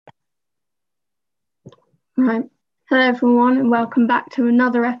Right. Hello, everyone, and welcome back to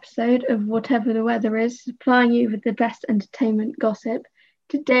another episode of Whatever the Weather Is, supplying you with the best entertainment gossip.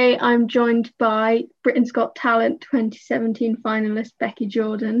 Today, I'm joined by Britain's Got Talent 2017 finalist Becky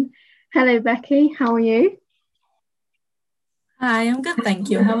Jordan. Hello, Becky. How are you? Hi, I'm good, thank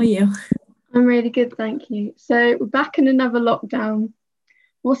you. How are you? I'm really good, thank you. So, we're back in another lockdown.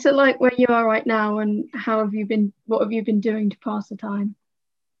 What's it like where you are right now, and how have you been? What have you been doing to pass the time?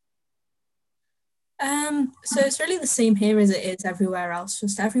 So it's really the same here as it is everywhere else.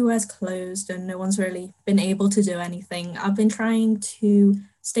 Just everywhere's closed and no one's really been able to do anything. I've been trying to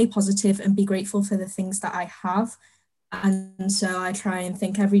stay positive and be grateful for the things that I have. And so I try and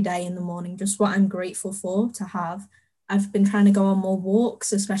think every day in the morning just what I'm grateful for to have. I've been trying to go on more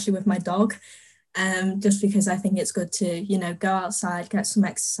walks, especially with my dog, just because I think it's good to, go outside, get some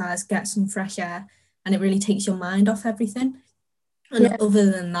exercise, get some fresh air, and it really takes your mind off everything. And Yeah, other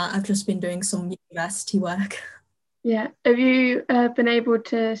than that, I've just been doing some university work. yeah. Have you been able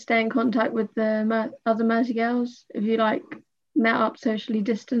to stay in contact with the other Mersey girls? Have you met up socially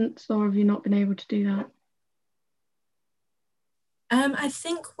distanced, or have you not been able to do that? I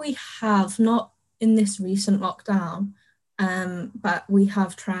think we have not in this recent lockdown, but we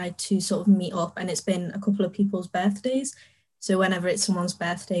have tried to sort of meet up, and it's been a couple of people's birthdays. So whenever it's someone's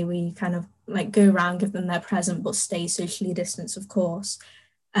birthday, we kind of like go around, give them their present, but stay socially distanced, of course,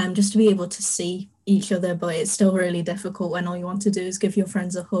 just to be able to see each other. But it's still really difficult when all you want to do is give your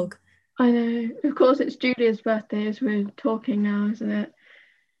friends a hug. I know. Of course, it's Julia's birthday as we're talking now, isn't it?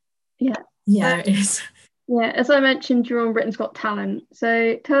 Yeah. Uh, Yeah, it is. yeah. As I mentioned, you're on Britain's Got Talent.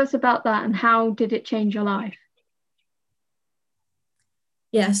 So tell us about that and how did it change your life?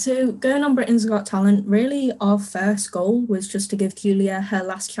 Yeah, so going on Britain's Got Talent, really our first goal was just to give Julia her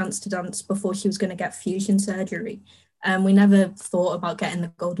last chance to dance before she was going to get fusion surgery. We never thought about getting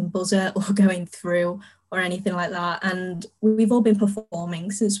the golden buzzer or going through or anything like that. And we've all been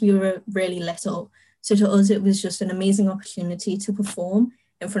performing since we were really little. So to us, it was just an amazing opportunity to perform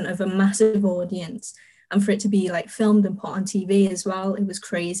in front of a massive audience and for it to be like filmed and put on TV as well. It was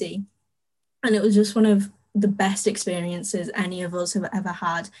crazy. And it was just one of the best experiences any of us have ever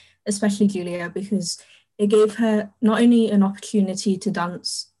had, especially Julia, because it gave her not only an opportunity to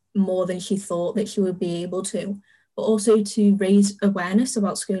dance more than she thought that she would be able to, but also to raise awareness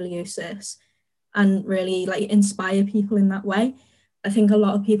about scoliosis and really like inspire people in that way. I think a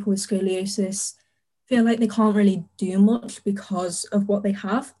lot of people with scoliosis feel like they can't really do much because of what they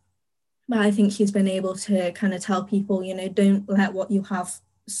have. But I think she's been able to kind of tell people, don't let what you have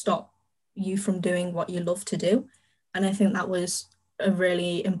stop you from doing what you love to do. And I think that was a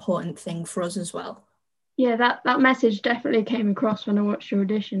really important thing for us as well. Yeah, that message definitely came across when I watched your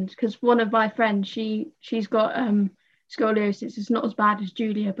auditions because one of my friends, she's got scoliosis. It's not as bad as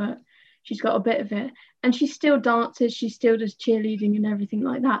Julia, but she's got a bit of it. And she still dances, she still does cheerleading and everything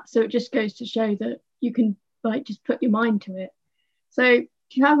like that. So it just goes to show that you can just put your mind to it. So do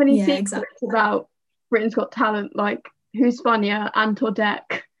you have any Yeah, exactly. secrets about Britain's Got Talent? Like who's funnier, Ant or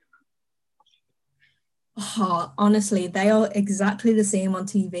Dec? Oh, honestly, they are exactly the same on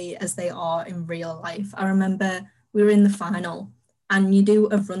TV as they are in real life. I remember we were in the final and you do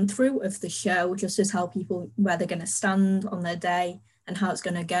a run through of the show just to tell people where they're going to stand on their day and how it's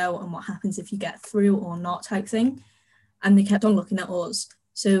going to go and what happens if you get through or not type thing. And they kept on looking at us.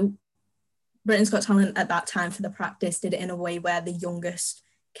 So Britain's Got Talent at that time for the practice did it in a way where the youngest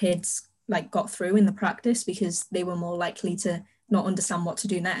kids like got through in the practice because they were more likely to not understand what to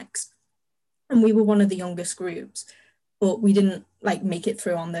do next. And we were one of the youngest groups, but we didn't like make it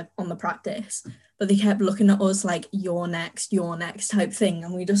through on the practice. But they kept looking at us like you're next type thing.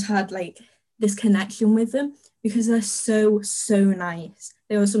 And we just had like this connection with them because they're so nice.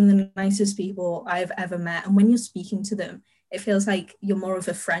 They were some of the nicest people I've ever met. And when you're speaking to them, it feels like you're more of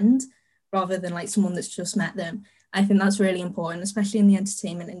a friend rather than like someone that's just met them. I think that's really important, especially in the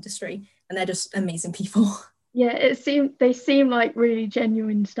entertainment industry. And they're just amazing people. Yeah, they seem like really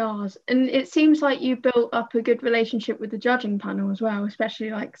genuine stars. And it seems like you built up a good relationship with the judging panel as well, especially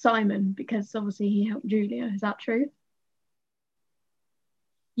like Simon, because obviously he helped Julia. Is that true?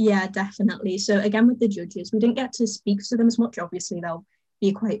 Yeah, definitely. So again, with the judges, we didn't get to speak to them as much. Obviously, they'll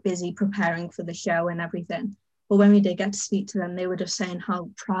be quite busy preparing for the show and everything. But when we did get to speak to them, they were just saying how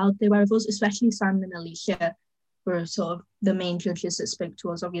proud they were of us, especially Simon and Alicia were sort of the main judges that spoke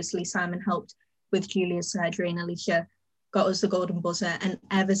to us. Obviously, Simon helped with Julia's surgery and Alicia got us the golden buzzer. And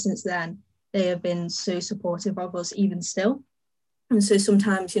ever since then, they have been so supportive of us, even still. And so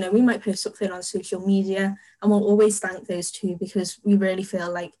sometimes, we might post something on social media and we'll always thank those two because we really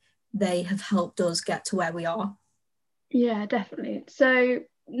feel like they have helped us get to where we are. Yeah, definitely. So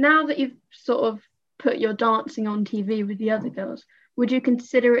now that you've sort of put your dancing on TV with the other girls, would you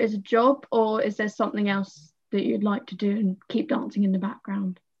consider it as a job, or is there something else that you'd like to do and keep dancing in the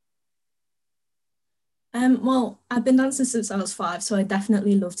background? Well, I've been dancing since I was 5, so I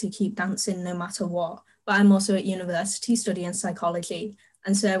definitely love to keep dancing no matter what. But I'm also at university studying psychology.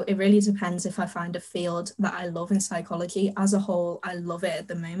 And so it really depends if I find a field that I love in psychology. As a whole, I love it at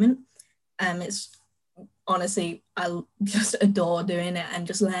the moment. It's honestly, I just adore doing it and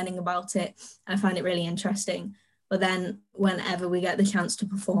just learning about it. I find it really interesting. But then whenever we get the chance to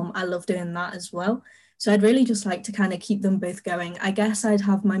perform, I love doing that as well. So I'd really just like to kind of keep them both going. I guess I'd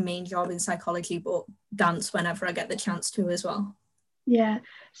have my main job in psychology, but dance whenever I get the chance to as well. Yeah.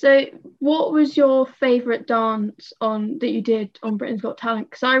 So what was your favourite dance on that you did on Britain's Got Talent?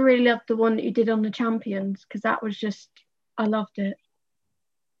 Because I really loved the one that you did on the Champions, because that was just, I loved it.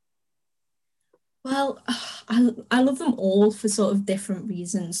 Well, I love them all for sort of different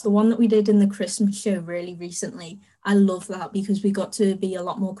reasons. The one that we did in the Christmas show really recently, I love that because we got to be a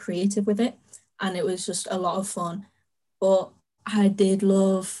lot more creative with it and it was just a lot of fun. But I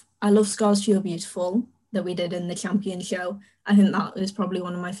love Scars to You're Beautiful that we did in the Champion show. I think that is probably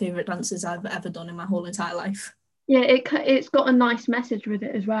one of my favourite dances I've ever done in my whole entire life. Yeah, it's got a nice message with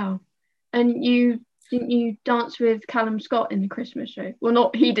it as well. And you didn't you dance with Callum Scott in the Christmas show? Well,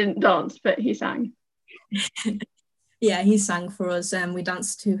 not he didn't dance, but he sang. Yeah, he sang for us and we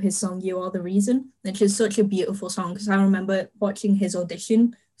danced to his song You Are the Reason, which is such a beautiful song because I remember watching his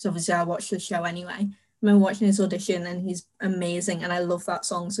audition, because obviously I watched the show anyway. I remember watching his audition and he's amazing and I love that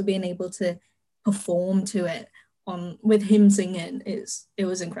song. So being able to perform to it on with him singing it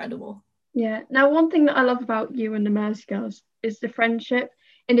was incredible. Yeah. Now, one thing that I love about you and the Mersey Girls is the friendship,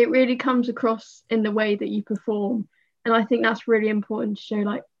 and it really comes across in the way that you perform. And I think that's really important to show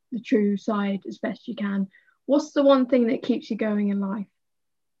like the true side as best you can. What's the one thing that keeps you going in life?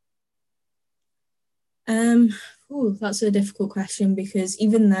 Um, that's a difficult question because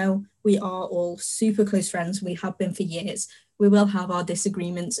even though we are all super close friends, we have been for years, we will have our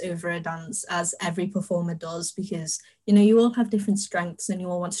disagreements over a dance, as every performer does, because you all have different strengths and you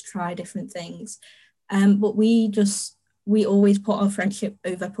all want to try different things. But we always put our friendship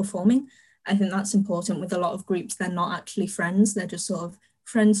over performing. I think that's important with a lot of groups. They're not actually friends, they're just sort of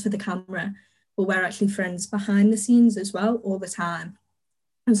friends for the camera, but we're actually friends behind the scenes as well all the time.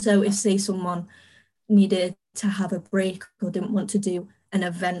 And so if say someone needed to have a break or didn't want to do an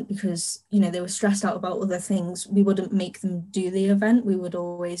event because they were stressed out about other things, we wouldn't make them do the event. We would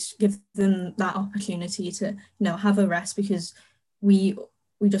always give them that opportunity to have a rest because we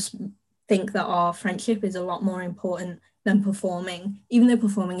just think that our friendship is a lot more important than performing, even though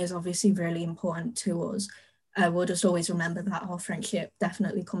performing is obviously really important to us. We'll just always remember that our friendship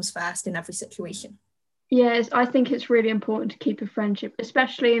definitely comes first in every situation. Yes, I think it's really important to keep a friendship,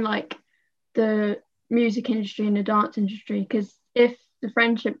 especially in like the music industry and the dance industry, because if the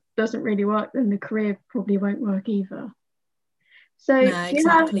friendship doesn't really work, then the career probably won't work either. So No,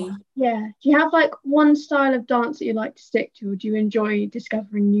 exactly. do you have like one style of dance that you like to stick to, or do you enjoy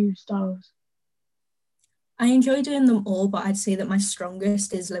discovering new styles? I enjoy doing them all, but I'd say that my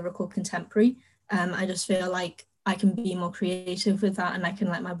strongest is lyrical contemporary. I just feel like I can be more creative with that and I can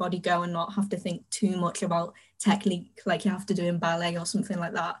let my body go and not have to think too much about technique like you have to do in ballet or something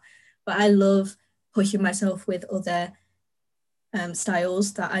like that. But I love pushing myself with other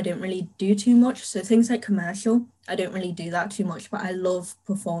styles that I don't really do too much. So things like commercial, I don't really do that too much, but I love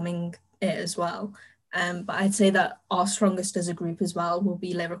performing it as well. But I'd say that our strongest as a group as well will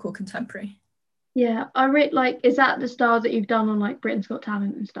be lyrical contemporary. Yeah, I really like, is that the style that you've done on like Britain's Got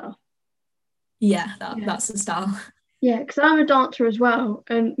Talent and stuff? Yeah, Yeah. that's the style. Yeah, because I'm a dancer as well,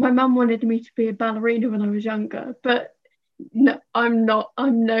 and my mum wanted me to be a ballerina when I was younger, but no, I'm not.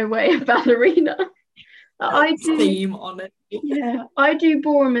 I'm no way a ballerina. I do, Theme on it. yeah, I do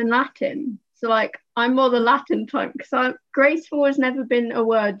ballroom and Latin. So like, I'm more the Latin type because I graceful has never been a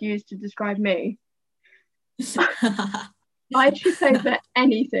word used to describe me. I trip over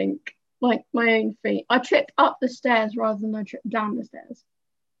anything, like my own feet. I trip up the stairs rather than I trip down the stairs.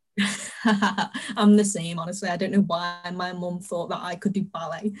 I'm the same, honestly. I don't know why my mum thought that I could do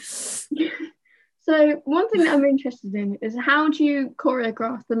ballet. So one thing that I'm interested in is how do you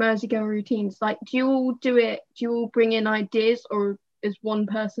choreograph the Mersey Girl routines? Like, do you all do it? Do you all bring in ideas, or is one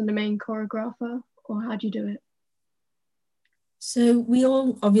person the main choreographer, or how do you do it? So we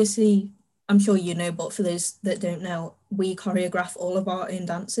all obviously, I'm sure but for those that don't know, we choreograph all of our own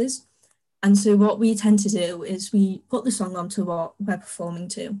dances. And so what we tend to do is we put the song onto what we're performing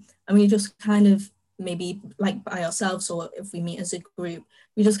to, and we just kind of maybe like by ourselves or if we meet as a group,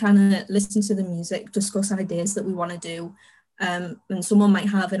 we just kind of listen to the music, discuss ideas that we want to do. And someone might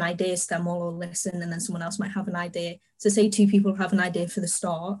have an idea, so then we'll all listen, and then someone else might have an idea. So say two people have an idea for the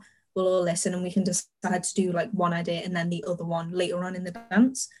start, we'll all listen and we can decide to do like one idea and then the other one later on in the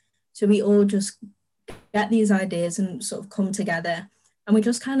dance. So we all just get these ideas and sort of come together, and we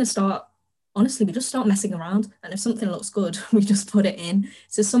just kind of start, honestly, we just start messing around, and if something looks good, we just put it in.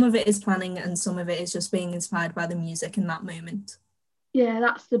 So some of it is planning and some of it is just being inspired by the music in that moment. Yeah,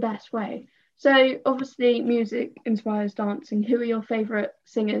 that's the best way. So obviously music inspires dancing. Who are your favourite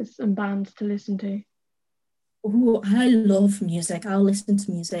singers and bands to listen to? Oh, I love music. I'll listen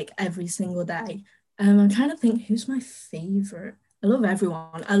to music every single day. I'm trying to think who's my favorite. I love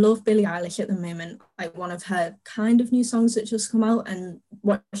everyone. I love Billie Eilish at the moment. Like one of her kind of new songs that just come out, and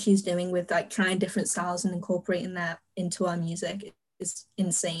what she's doing with like trying different styles and incorporating that into our music is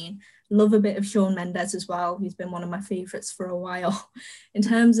insane. Love a bit of Shawn Mendes as well. He's been one of my favorites for a while. In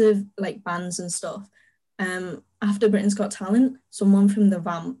terms of like bands and stuff, after Britain's Got Talent, someone from the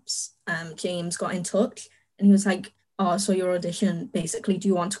Vamps, James, got in touch and he was like, oh, I saw your audition. Basically, do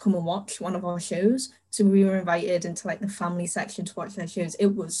you want to come and watch one of our shows? So we were invited into like the family section to watch their shows.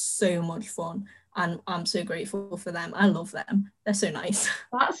 It was so much fun. And I'm so grateful for them. I love them. They're so nice.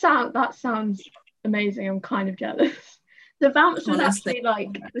 That sounds amazing. I'm kind of jealous. The Vamps was Honestly. actually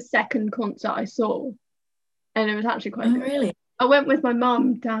like the second concert I saw, and it was actually quite Oh, good. really? I went with my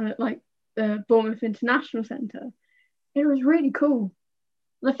mum down at like the Bournemouth International Centre. It was really cool.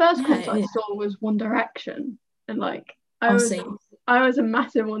 The first Yeah, concert I saw was One Direction, and like I I'll was say. I was a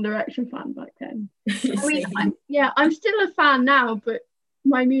massive One Direction fan back then. I mean, Same. I'm still a fan now, but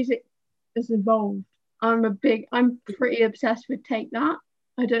my music has evolved. I'm pretty obsessed with Take That.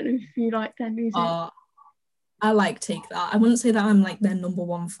 I don't know if you like their music. Uh, I like Take That. I wouldn't say that I'm like their number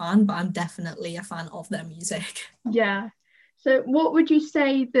one fan, but I'm definitely a fan of their music. Yeah. So what would you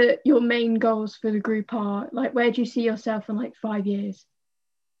say that your main goals for the group are? Like, where do you see yourself in like 5 years?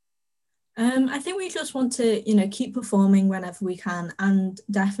 I think we just want to, keep performing whenever we can and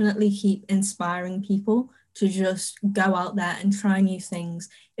definitely keep inspiring people to just go out there and try new things.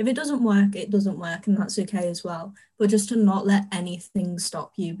 If it doesn't work, it doesn't work, and that's okay as well. But just to not let anything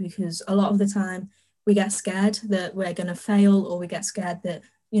stop you, because a lot of the time we get scared that we're going to fail, or we get scared that,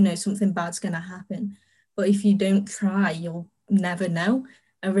 something bad's going to happen. But if you don't try, you'll never know.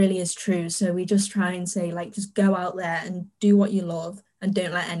 It really is true. So we just try and say, like, just go out there and do what you love and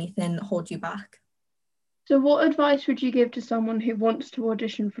don't let anything hold you back. So what advice would you give to someone who wants to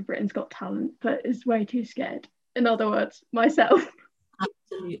audition for Britain's Got Talent but is way too scared? In other words, myself.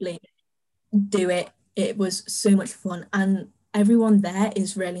 Absolutely. Do it. It was so much fun. And everyone there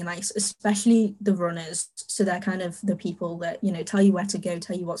is really nice, especially the runners. So they're kind of the people that, tell you where to go,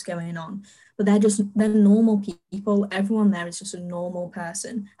 tell you what's going on. But they're normal people. Everyone there is just a normal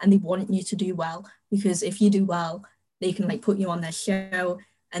person and they want you to do well, because if you do well, they can like put you on their show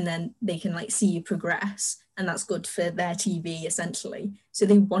and then they can like see you progress. And that's good for their TV essentially. So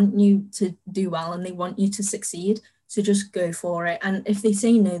they want you to do well and they want you to succeed. So just go for it. And if they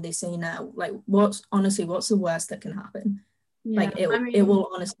say no, they say no. Like what's the worst that can happen? Yeah, Like it I it mean,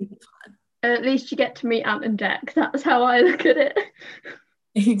 will honestly be fine. at least you get to meet Ant and Deck. That's how I look at it.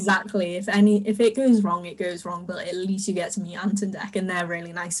 Exactly. If it goes wrong, it goes wrong. But at least you get to meet Ant and Dec, and they're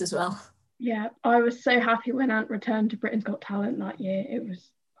really nice as well. Yeah, I was so happy when Ant returned to Britain's Got Talent that year. It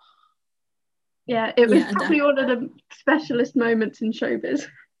was Yeah, probably one of the specialist moments in showbiz.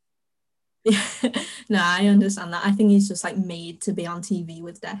 no, I understand that. I think he's just like made to be on TV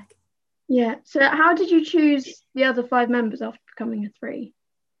with Dec. Yeah. So how did you choose the other five members after becoming a three?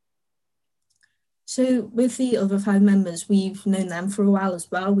 So with the other five members, we've known them for a while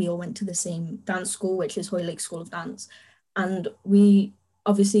as well. We all went to the same dance school, which is Hoylake School of Dance. And we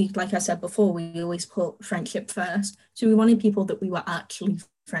obviously, like I said before, we always put friendship first. So we wanted people that we were actually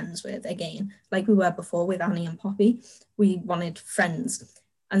friends with again, like we were before with Annie and Poppy. We wanted friends.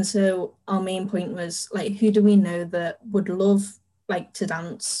 And so our main point was like, who do we know that would love like to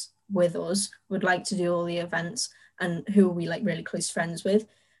dance with us, would like to do all the events, and who are we like really close friends with?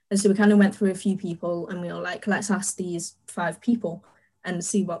 And so we kind of went through a few people and we were like, let's ask these five people and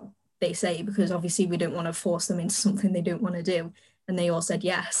see what they say, because obviously we don't want to force them into something they don't want to do. And they all said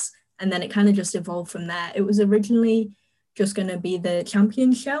yes. And then it kind of just evolved from there. It was originally just going to be the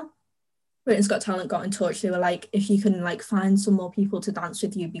champion show. Britain's Got Talent got in touch. They were like, if you can like find some more people to dance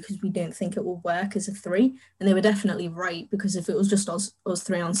with you, because we don't think it will work as a three. And they were definitely right, because if it was just us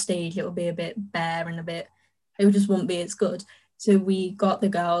three on stage, it would be a bit bare and it just wouldn't be as good. So we got the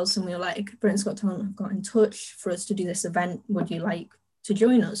girls and we were like, Britain's Got Talent have got in touch for us to do this event. Would you like to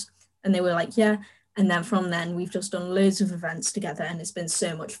join us? And they were like, yeah. And then from then we've just done loads of events together and it's been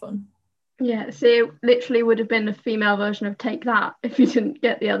so much fun. Yeah, so it literally would have been a female version of Take That if you didn't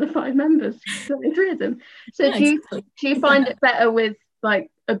get the other 5 members. There's only 3 of them. So Yeah, exactly. do you find it better with like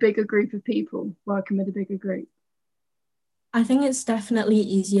a bigger group of people, working with a bigger group? I think it's definitely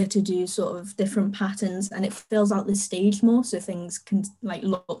easier to do sort of different patterns, and it fills out the stage more so things can like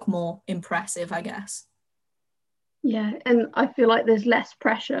look more impressive, I guess. Yeah, and I feel like there's less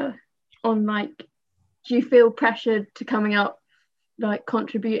pressure on like, do you feel pressured to coming up like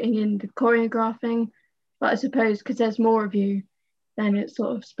contributing in the choreographing? But I suppose because there's more of you, then it's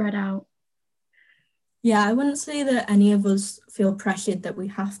sort of spread out. Yeah, I wouldn't say that any of us feel pressured that we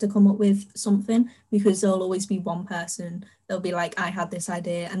have to come up with something, because there'll always be one person that'll be like, I had this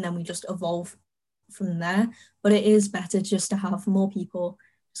idea, and then we just evolve from there. But it is better just to have more people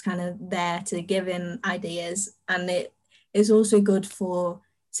just kind of there to give in ideas. And it is also good for,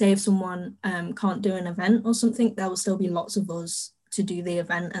 say, if someone can't do an event or something, there will still be lots of us to do the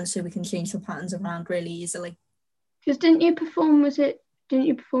event. And so we can change the patterns around really easily. Because didn't you perform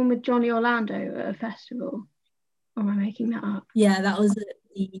with Johnny Orlando at a festival? Or am I making that up? Yeah, that was at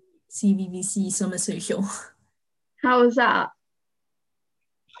the CVVC Summer Social. How was that?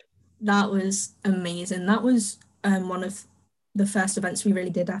 That was amazing. That was one of the first events we really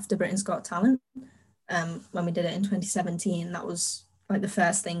did after Britain's Got Talent. When we did it in 2017, that was like the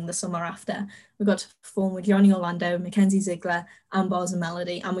first thing the summer after. We got to perform with Johnny Orlando, Mackenzie Ziegler, and Bars and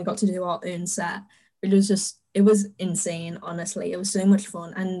Melody, and we got to do our own set. It was insane, honestly. It was so much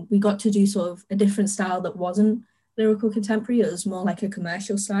fun. And we got to do sort of a different style that wasn't lyrical contemporary. It was more like a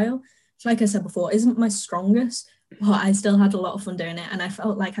commercial style. So like I said before, isn't my strongest, but I still had a lot of fun doing it. And I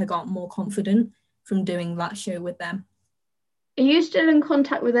felt like I got more confident from doing that show with them. Are you still in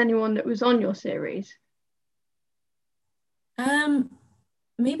contact with anyone that was on your series?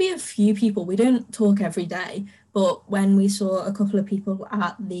 Maybe a few people. We don't talk every day, but when we saw a couple of people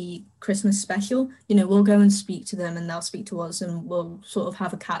at the Christmas special, we'll go and speak to them and they'll speak to us and we'll sort of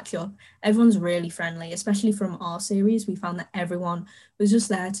have a catch up. Everyone's really friendly, especially from our series. We found that everyone was just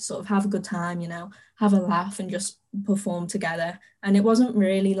there to sort of have a good time, have a laugh and just perform together. And it wasn't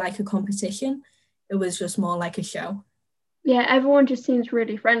really like a competition. It was just more like a show. Yeah, everyone just seems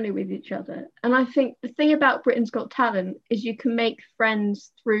really friendly with each other. And I think the thing about Britain's Got Talent is you can make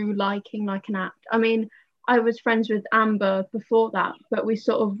friends through liking like an act. I mean, I was friends with Amber before that, but we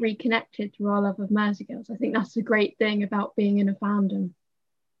sort of reconnected through our love of Mersey Girls. I think that's the great thing about being in a fandom.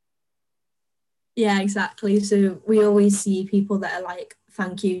 Yeah, exactly. So we always see people that are like,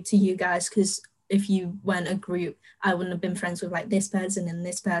 thank you to you guys, because if you weren't a group, I wouldn't have been friends with like this person and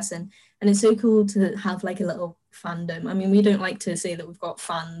this person. And it's so cool to have like a little fandom. I mean, we don't like to say that we've got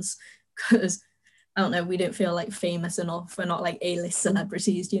fans because I don't know, we don't feel like famous enough. We're not like A-list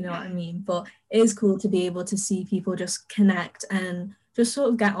celebrities, do you know what I mean? But it is cool to be able to see people just connect and just sort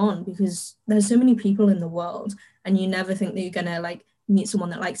of get on, because there's so many people in the world and you never think that you're gonna like meet someone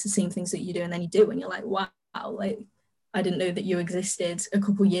that likes the same things that you do, and then you do and you're like, wow, like I didn't know that you existed a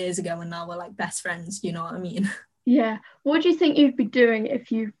couple years ago and now we're like best friends, you know what I mean? Yeah. What do you think you'd be doing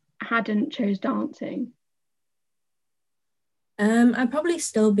if you hadn't chose dancing? I'd probably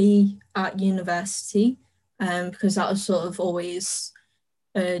still be at university, because that was sort of always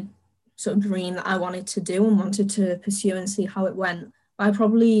a sort of dream that I wanted to do and wanted to pursue and see how it went. I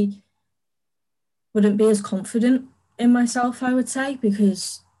probably wouldn't be as confident in myself, I would say,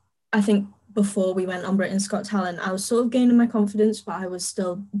 because I think before we went on Britain's Got Talent, I was sort of gaining my confidence, but I was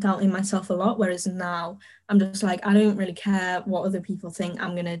still doubting myself a lot. Whereas now I'm just like, I don't really care what other people think.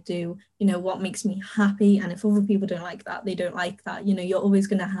 I'm going to do, what makes me happy. And if other people don't like that, they don't like that. You're always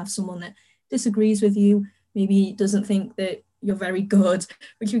going to have someone that disagrees with you, maybe doesn't think that you're very good,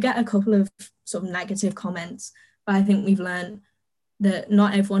 which you get a couple of sort of negative comments. But I think we've learned that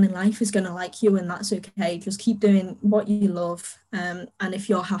not everyone in life is going to like you, and that's okay. Just keep doing what you love, and if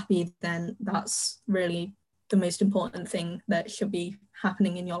you're happy, then that's really the most important thing that should be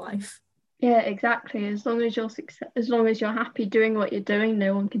happening in your life. Yeah, exactly. As long as as long as you're happy doing what you're doing,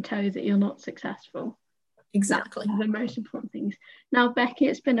 no one can tell you that you're not successful. Exactly. That's the most important things. Now, Becky,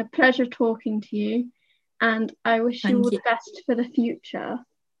 it's been a pleasure talking to you, and I wish you all the best for the future.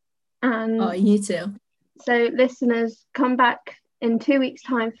 And you too. So, listeners, come back in 2 weeks'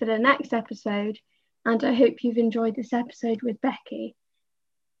 time for the next episode, and I hope you've enjoyed this episode with Becky.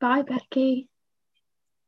 Bye, Becky.